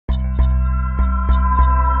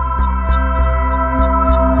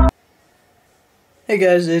Hey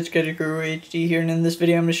guys, it's HD here, and in this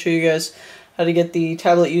video I'm going to show you guys how to get the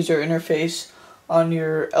tablet user interface on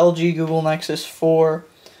your LG Google Nexus 4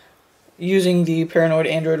 using the Paranoid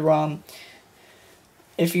Android ROM.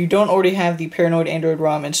 If you don't already have the Paranoid Android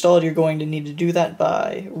ROM installed, you're going to need to do that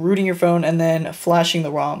by rooting your phone and then flashing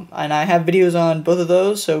the ROM. And I have videos on both of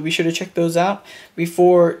those, so be sure to check those out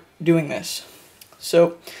before doing this.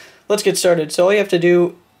 So let's get started. So all you have to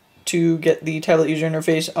do to get the tablet user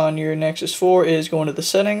interface on your Nexus 4 is go into the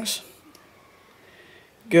settings,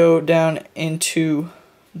 go down into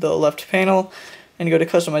the left panel, and go to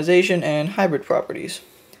customization and hybrid properties.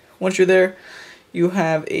 Once you're there, you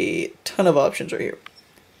have a ton of options right here.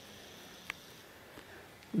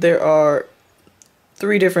 There are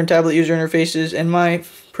 3 different tablet user interfaces, and my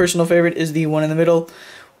personal favorite is the one in the middle,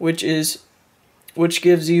 which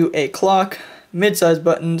gives you a clock, mid-size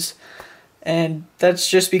buttons, and that's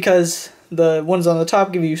just because the ones on the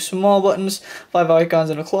top give you small buttons, 5 icons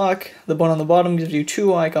and a clock. The one on the bottom gives you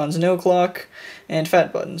 2 icons, no clock, and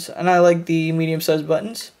fat buttons. And I like the medium-sized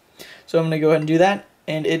buttons, so I'm going to go ahead and do that.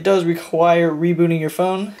 And it does require rebooting your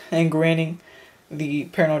phone and granting the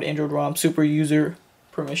Paranoid Android ROM super user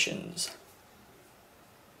permissions.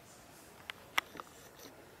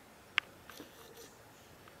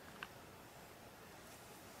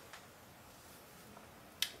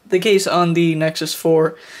 The case on the Nexus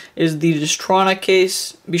 4 is the Distronic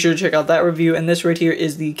case. Be sure to check out that review. And this right here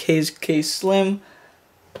is the Case Slim.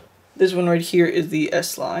 This one right here is the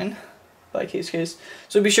S-Line by Case.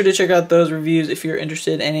 So be sure to check out those reviews if you're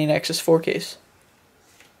interested in a Nexus 4 case.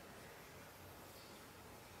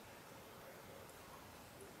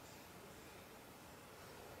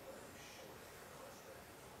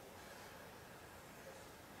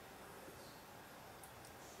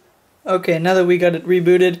 Okay, now that we got it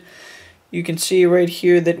rebooted, you can see right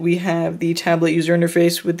here that we have the tablet user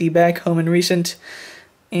interface with the back, home, and recent,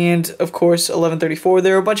 and of course 1134.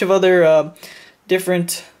 There are a bunch of other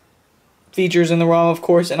different features in the ROM, of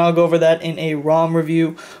course, and I'll go over that in a ROM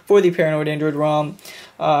review for the Paranoid Android ROM.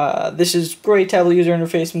 This is great tablet user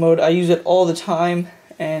interface mode. I use it all the time.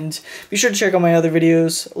 And be sure to check out my other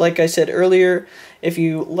videos. Like I said earlier, if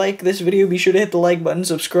you like this video, be sure to hit the like button,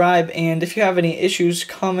 subscribe, and if you have any issues,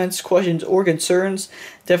 comments, questions, or concerns,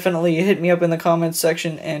 definitely hit me up in the comments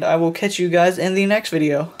section, and I will catch you guys in the next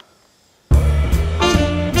video.